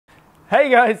Hey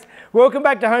guys, welcome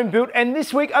back to Home Built, and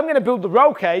this week I'm going to build the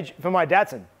roll cage for my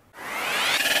Datsun.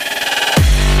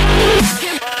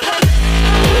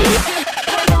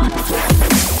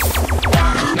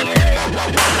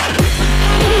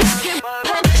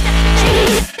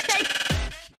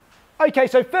 Okay,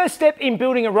 so first step in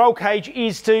building a roll cage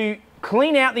is to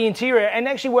clean out the interior and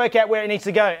actually work out where it needs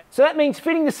to go. So that means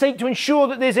fitting the seat to ensure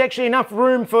that there's actually enough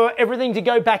room for everything to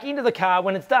go back into the car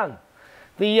when it's done.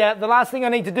 The last thing I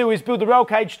need to do is build the roll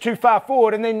cage too far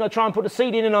forward, and then I try and put a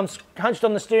seat in and I'm hunched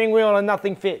on the steering wheel and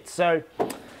nothing fits. So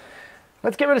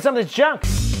let's get rid of some of this junk.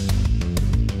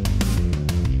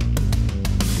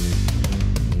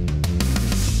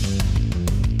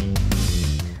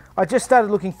 I just started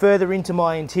looking further into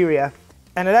my interior,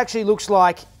 and it actually looks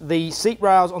like the seat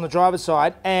rails on the driver's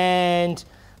side and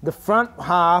the front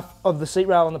half of the seat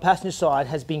rail on the passenger side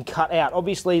has been cut out.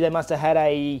 Obviously they must have had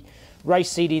a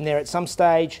race seat in there at some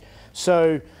stage,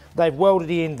 so they've welded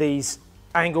in these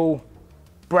angle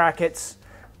brackets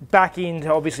back in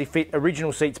to obviously fit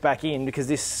original seats back in, because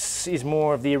this is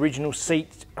more of the original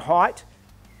seat height.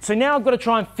 So now I've got to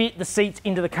try and fit the seats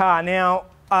into the car. Now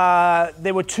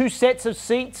there were two sets of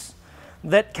seats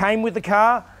that came with the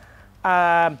car.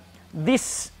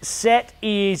 This set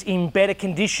is in better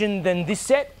condition than this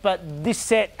set, but this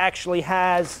set actually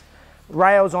has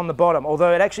rails on the bottom,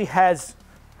 although it actually has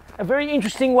a very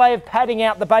interesting way of padding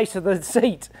out the base of the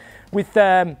seat with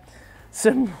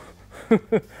some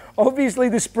obviously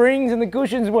the springs and the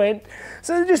cushions went,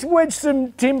 so they just wedged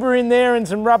some timber in there and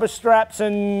some rubber straps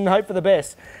and hope for the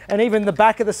best. And even the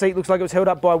back of the seat looks like it was held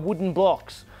up by wooden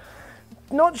blocks.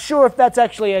 Not sure if that's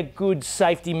actually a good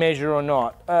safety measure or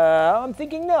not. I'm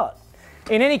thinking not.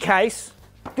 In any case,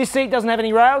 this seat doesn't have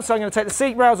any rails, so I'm going to take the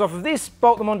seat rails off of this,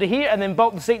 bolt them onto here, and then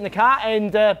bolt the seat in the car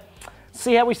and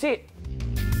see how we sit.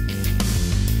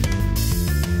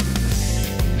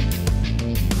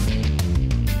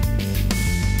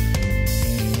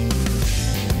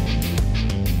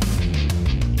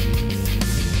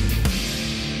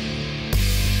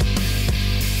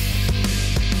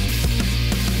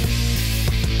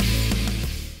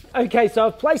 Okay, so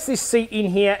I've placed this seat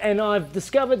in here, and I've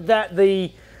discovered that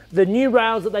the new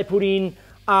rails that they put in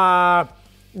are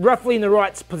roughly in the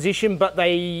right position, but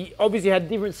they obviously had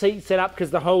different seats set up because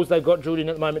the holes they've got drilled in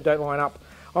at the moment don't line up.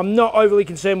 I'm not overly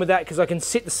concerned with that because I can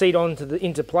sit the seat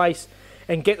into place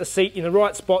and get the seat in the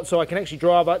right spot so I can actually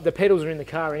drive. The pedals are in the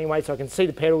car anyway, so I can see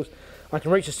the pedals, I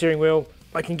can reach the steering wheel,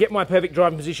 I can get my perfect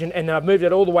driving position, and then I've moved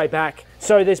it all the way back.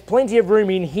 So there's plenty of room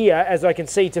in here, as I can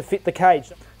see, to fit the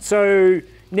cage. So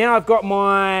now I've got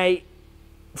my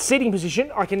seating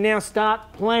position, I can now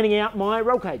start planning out my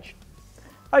roll cage.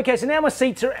 Okay, so now my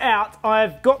seats are out.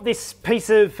 I've got this piece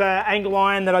of angle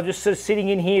iron that I'm just sort of sitting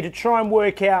in here to try and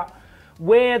work out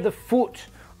where the foot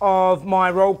of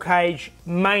my roll cage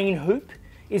main hoop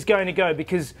is going to go,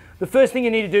 because the first thing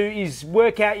you need to do is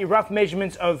work out your rough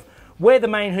measurements of where the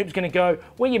main hoop's going to go,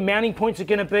 where your mounting points are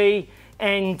going to be,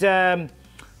 and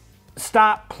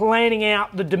start planning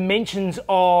out the dimensions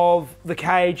of the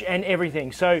cage and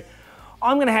everything. So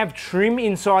I'm going to have trim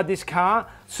inside this car,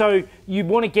 so you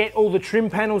want to get all the trim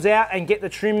panels out and get the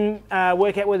trim,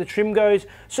 work out where the trim goes,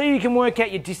 so you can work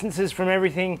out your distances from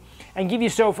everything and give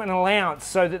yourself an allowance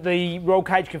so that the roll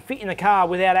cage can fit in the car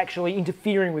without actually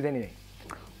interfering with anything.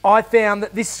 I found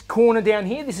that this corner down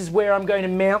here, this is where I'm going to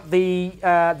mount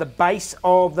the base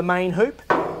of the main hoop.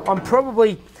 I'm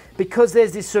probably, because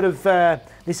there's this sort of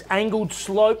this angled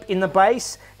slope in the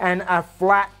base and a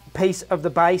flat piece of the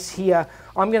base here,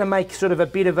 I'm going to make sort of a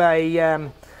bit of a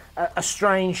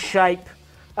strange shape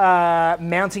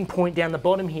mounting point down the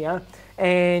bottom here,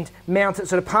 and mount it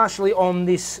sort of partially on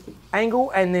this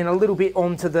angle and then a little bit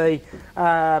onto the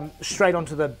straight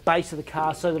onto the base of the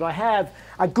car, so that I have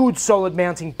a good solid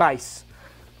mounting base.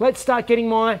 Let's start getting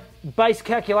my base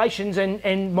calculations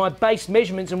and my base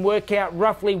measurements and work out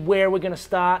roughly where we're going to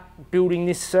start building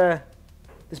this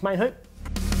this main hoop.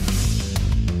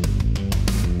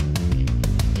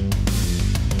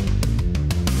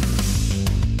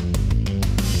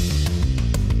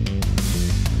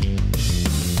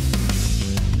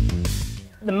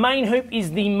 The main hoop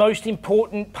is the most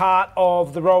important part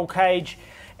of the roll cage.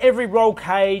 Every roll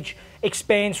cage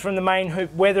expands from the main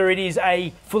hoop, whether it is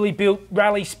a fully built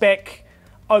rally spec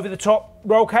over the top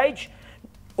roll cage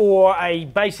or a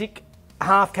basic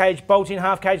half cage, bolt-in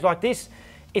half cage like this.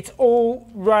 It all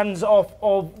runs off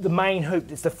of the main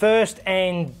hoop. It's the first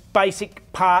and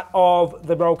basic part of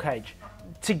the roll cage.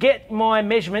 To get my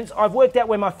measurements, I've worked out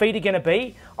where my feet are going to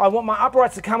be. I want my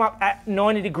uprights to come up at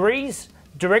 90 degrees,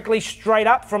 directly straight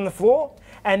up from the floor,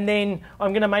 and then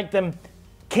I'm going to make them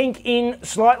kink in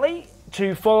slightly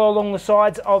to follow along the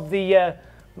sides of the,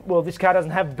 well, this car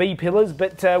doesn't have B-pillars,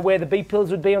 but where the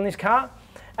B-pillars would be on this car,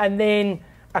 and then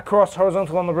across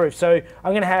horizontal on the roof. So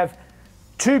I'm going to have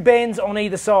 2 bends on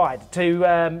either side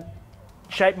to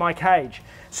shape my cage.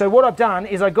 So what I've done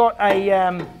is I got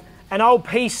an old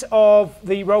piece of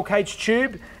the roll cage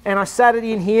tube, and I sat it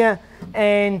in here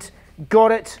and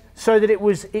got it so that it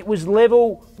was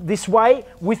level this way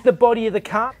with the body of the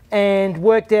car, and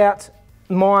worked out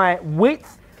my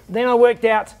width. Then I worked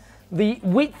out the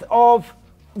width of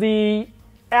the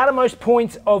outermost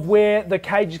points of where the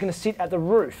cage is going to sit at the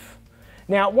roof.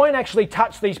 Now, it won't actually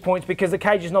touch these points because the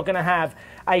cage is not going to have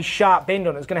a sharp bend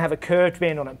on it. It's going to have a curved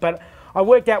bend on it. But I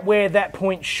worked out where that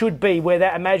point should be, where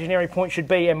that imaginary point should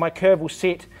be, and my curve will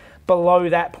sit below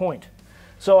that point.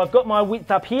 So I've got my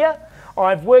width up here.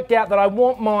 I've worked out that I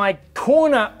want my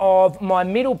corner of my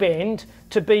middle bend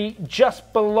to be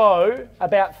just below,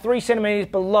 about 3 centimeters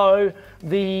below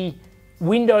the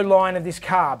window line of this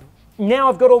car. Now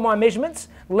I've got all my measurements,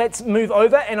 let's move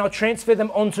over and I'll transfer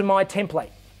them onto my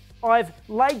template. I've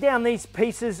laid down these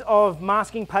pieces of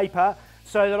masking paper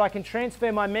so that I can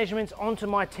transfer my measurements onto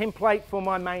my template for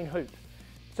my main hoop.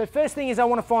 So first thing is I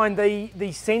want to find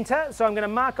the center, so I'm going to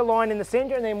mark a line in the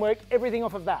center and then work everything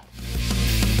off of that.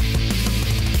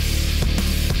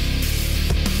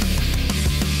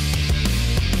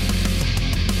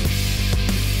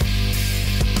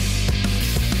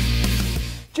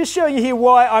 Just showing you here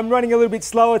why I'm running a little bit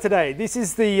slower today. This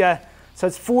is the, so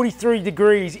it's 43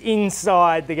 degrees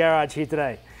inside the garage here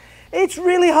today. It's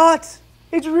really hot.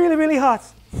 It's really, really hot.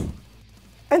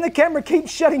 And the camera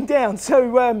keeps shutting down,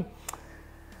 so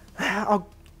I'll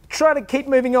try to keep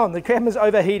moving on. The camera's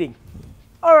overheating.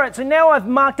 All right, so now I've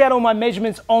marked out all my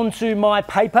measurements onto my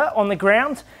paper on the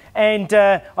ground, and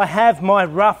I have my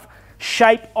rough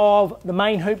shape of the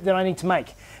main hoop that I need to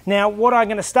make. Now, what I'm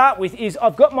going to start with is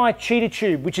I've got my cheetah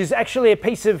tube, which is actually a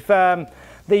piece of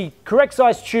the correct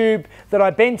size tube that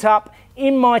I bent up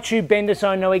in my tube bender so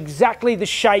I know exactly the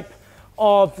shape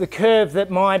of the curve that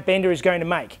my bender is going to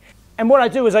make. And what I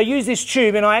do is I use this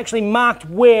tube and I actually marked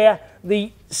where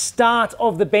the start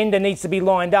of the bender needs to be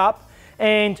lined up,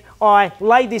 and I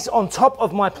lay this on top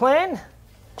of my plan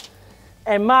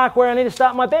and mark where I need to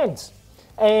start my bends.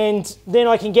 And then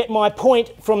I can get my point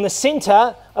from the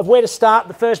center of where to start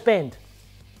the first bend.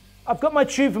 I've got my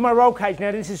tube for my roll cage.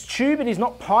 Now this is tube, it is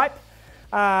not pipe.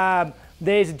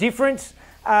 There's a difference.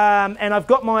 And I've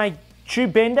got my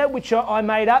tube bender, which I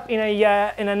made up in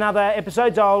another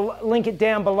episode, so I'll link it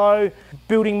down below,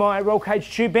 building my roll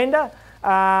cage tube bender.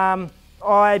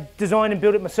 I designed and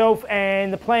built it myself,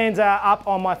 and the plans are up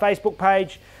on my Facebook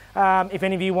page. If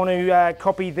any of you want to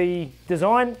copy the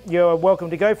design, you're welcome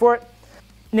to go for it.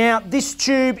 Now this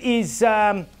tube is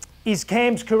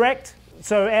CAMS correct,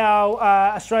 so our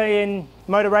Australian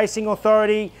Motor Racing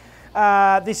Authority,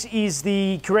 this is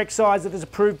the correct size that is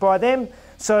approved by them.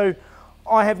 So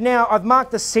I've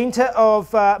marked the centre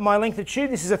of my length of tube.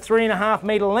 This is a 3.5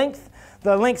 metre length.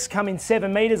 The lengths come in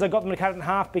 7 metres. I got them to cut it in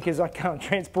half because I can't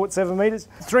transport 7 metres.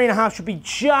 3.5 should be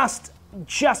just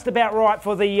about right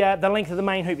for the length of the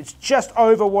main hoop. It's just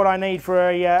over what I need for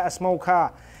a small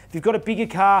car. If you've got a bigger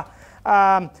car,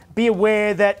 be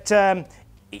aware that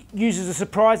it uses a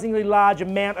surprisingly large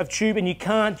amount of tube and you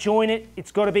can't join it.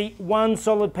 It's got to be one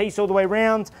solid piece all the way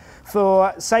around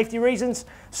for safety reasons.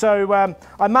 So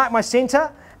I marked my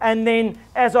centre, and then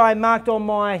as I marked on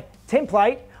my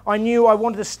template, I knew I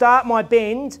wanted to start my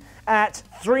bend at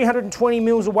 320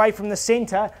 mils away from the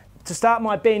centre to start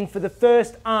my bend for the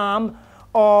first arm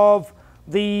of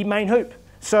the main hoop.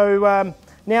 So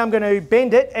now I'm going to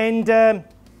bend it and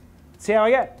see how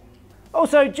I go.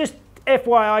 Also, just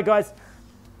FYI guys,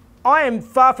 I am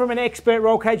far from an expert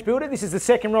roll cage builder. This is the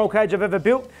second roll cage I've ever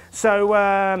built,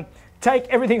 so take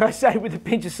everything I say with a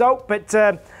pinch of salt, but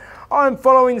I'm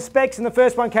following the specs and the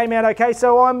first one came out okay,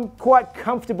 so I'm quite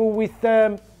comfortable with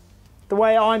the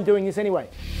way I'm doing this anyway.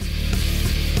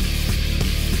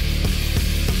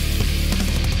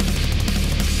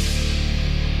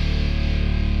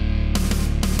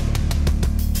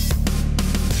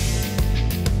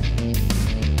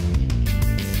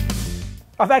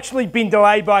 I've actually been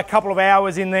delayed by a couple of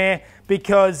hours in there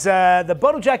because the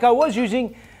bottle jack I was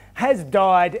using has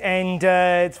died, and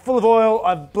it's full of oil.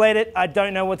 I've bled it. I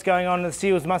don't know what's going on. The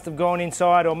seals must have gone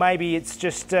inside, or maybe it's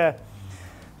just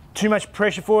too much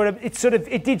pressure for it.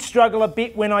 It did struggle a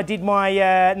bit when I did my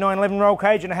 911 roll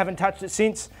cage, and I haven't touched it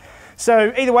since.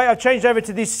 So either way, I've changed over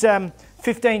to this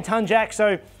 15-ton jack.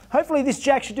 So hopefully this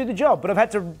jack should do the job. But I've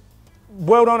had to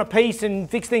weld on a piece and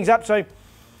fix things up. So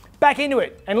back into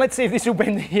it, and let's see if this will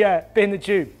bend the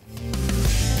tube.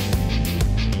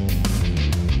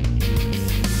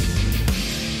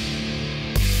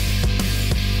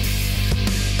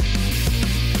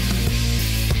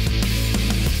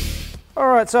 All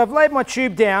right, so I've laid my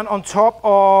tube down on top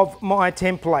of my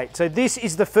template. So this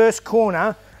is the first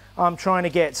corner I'm trying to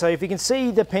get. So if you can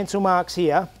see the pencil marks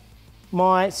here,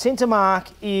 my center mark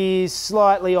is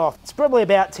slightly off. It's probably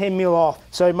about 10 mil off.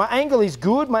 So my angle is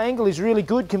good. My angle is really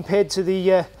good compared to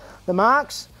the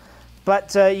marks.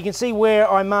 But you can see where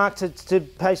I marked to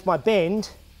paste my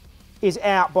bend is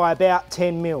out by about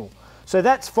 10 mil. So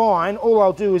that's fine. All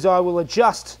I'll do is I will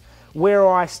adjust where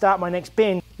I start my next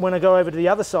bend when I go over to the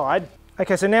other side.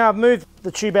 Okay, so now I've moved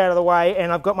the tube out of the way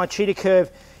and I've got my cheater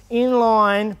curve in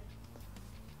line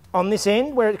on this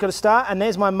end where it's got to start, and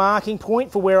there's my marking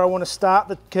point for where I want to start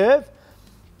the curve.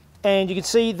 And you can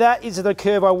see that is the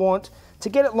curve I want to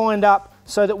get it lined up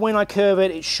so that when I curve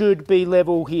it, it should be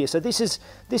level here. So this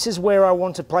is where I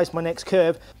want to place my next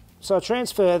curve. So I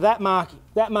transfer that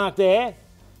mark there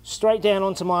straight down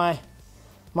onto my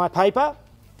paper.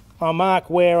 I'll mark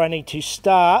where I need to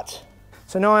start.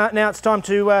 So now it's time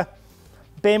to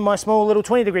bend my small little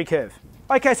 20-degree curve.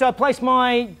 Okay, so I place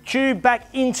my tube back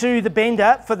into the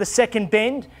bender for the second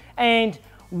bend, and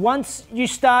once you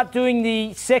start doing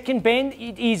the second bend,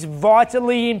 it is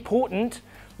vitally important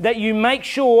that you make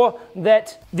sure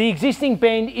that the existing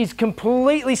bend is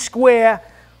completely square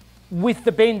with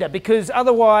the bender, because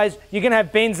otherwise you're going to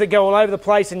have bends that go all over the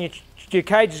place and your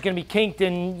cage is going to be kinked,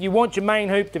 and you want your main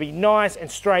hoop to be nice and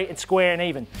straight and square and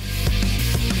even.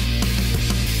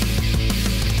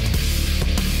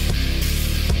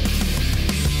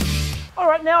 All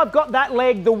right, now I've got that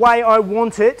leg the way I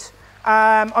want it.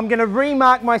 I'm going to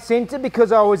remark my center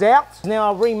because I was out. Now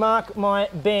I'll remark my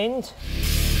bend.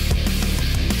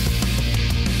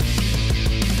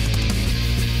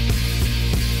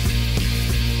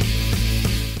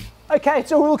 Okay,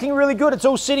 it's all looking really good. It's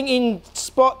all sitting in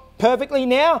spot perfectly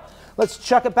now. Let's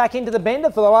chuck it back into the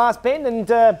bender for the last bend,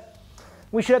 and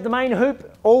we should have the main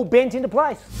hoop all bent into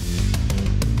place.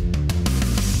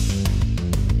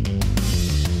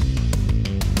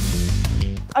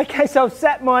 Okay, so I've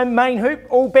sat my main hoop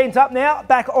all bent up now,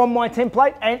 back on my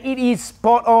template, and it is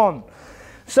spot on.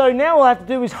 So now all I have to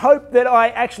do is hope that I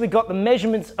actually got the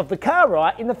measurements of the car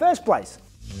right in the first place.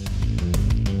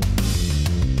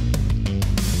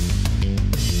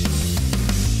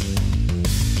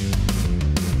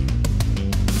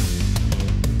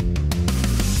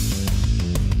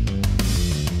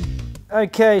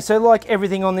 Okay, so like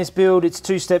everything on this build, it's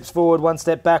 2 steps forward, 1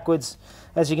 step backwards.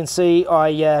 As you can see,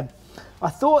 I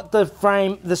thought the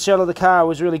frame, the shell of the car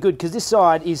was really good because this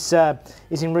side is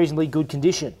in reasonably good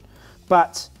condition.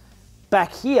 But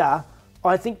back here,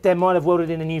 I think they might have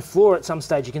welded in a new floor at some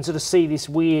stage. You can sort of see this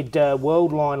weird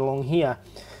weld line along here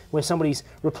where somebody's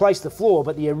replaced the floor,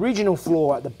 but the original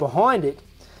floor behind it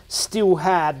still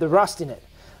had the rust in it.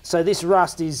 So this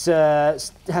rust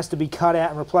has to be cut out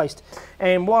and replaced.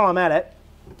 And while I'm at it,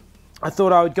 I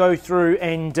thought I would go through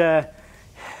and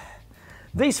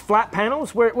these flat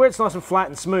panels, where it's nice and flat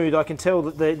and smooth, I can tell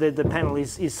that the panel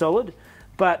is solid.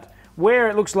 But where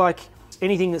it looks like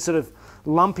anything that's sort of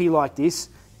lumpy like this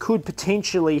could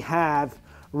potentially have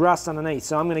rust underneath.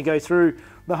 So I'm going to go through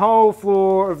the whole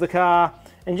floor of the car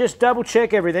and just double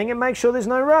check everything and make sure there's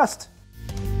no rust.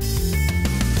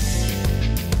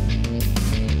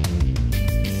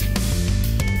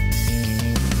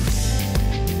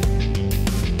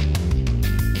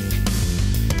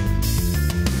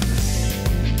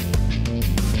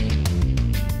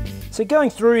 So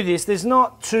going through this, it's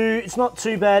not too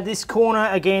bad. This corner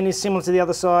again is similar to the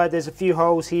other side. There's a few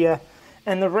holes here,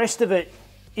 and the rest of it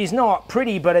is not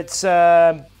pretty, but it's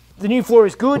the new floor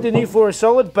is good. The new floor is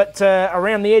solid, but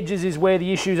around the edges is where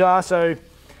the issues are. So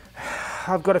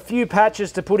I've got a few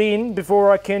patches to put in before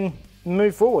I can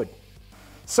move forward.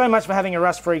 So much for having a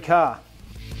rust-free car.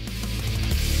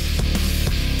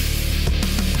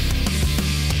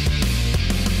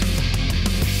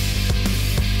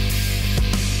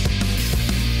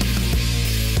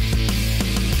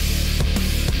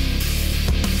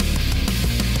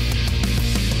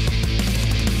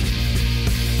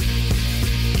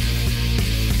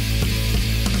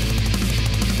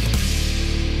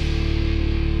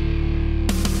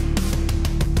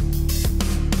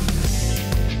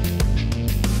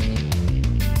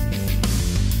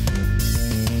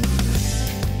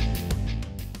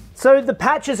 So the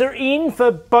patches are in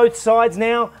for both sides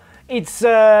now. It's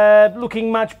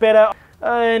looking much better,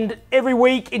 and every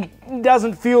week it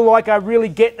doesn't feel like I really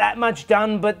get that much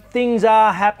done, but things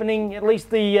are happening. At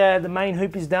least the main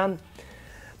hoop is done.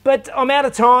 But I'm out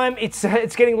of time. It's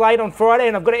getting late on Friday,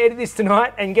 and I've got to edit this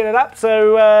tonight and get it up.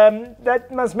 So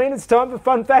that must mean it's time for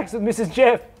Fun Facts with Mrs.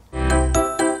 Jeff.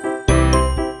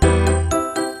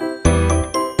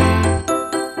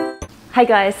 Hi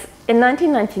guys, in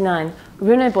 1999,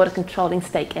 Renault bought a controlling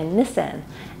stake in Nissan,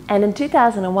 and in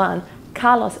 2001,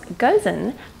 Carlos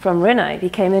Ghosn from Renault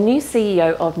became the new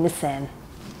CEO of Nissan.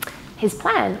 His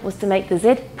plan was to make the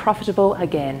Z profitable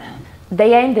again.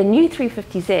 They aimed the new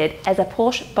 350Z as a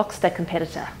Porsche Boxster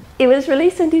competitor. It was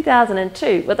released in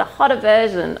 2002 with a hotter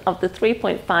version of the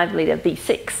 3.5-litre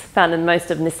V6 found in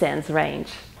most of Nissan's range.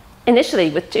 Initially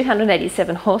with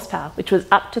 287 horsepower, which was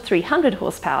up to 300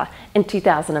 horsepower in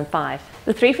 2005.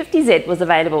 The 350Z was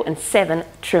available in 7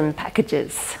 trim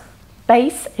packages: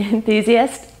 Base,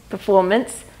 Enthusiast,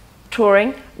 Performance,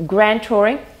 Touring, Grand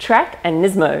Touring, Track and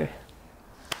Nismo.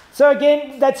 So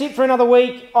again, that's it for another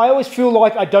week. I always feel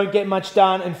like I don't get much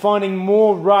done, and finding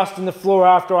more rust in the floor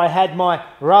after I had my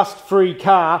rust-free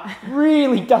car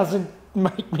really doesn't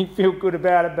make me feel good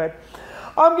about it, but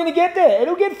I'm going to get there.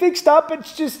 It'll get fixed up.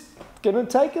 It's just going to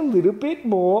take a little bit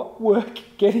more work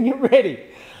getting it ready.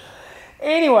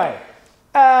 Anyway,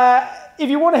 if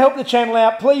you want to help the channel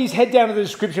out, please head down to the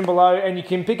description below and you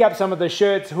can pick up some of the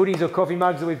shirts, hoodies or coffee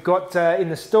mugs that we've got in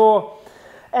the store.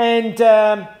 And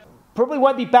probably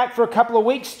won't be back for a couple of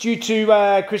weeks due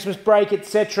to Christmas break,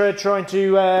 etc., trying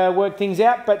to work things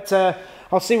out. But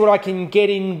I'll see what I can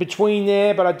get in between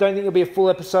there, but I don't think it'll be a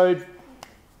full episode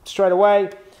straight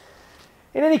away.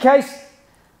 In any case,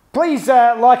 please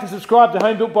like and subscribe to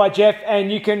Home Built by Jeff,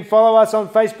 and you can follow us on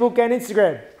Facebook and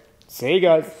Instagram. See you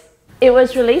guys. It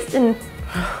was released in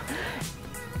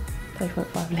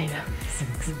 3.5 litre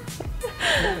V6.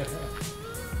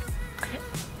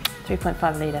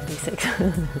 3.5 litre V6.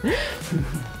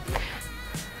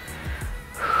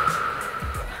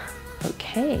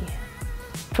 Okay.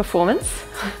 Performance.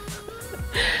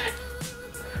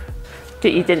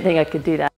 You didn't think I could do that?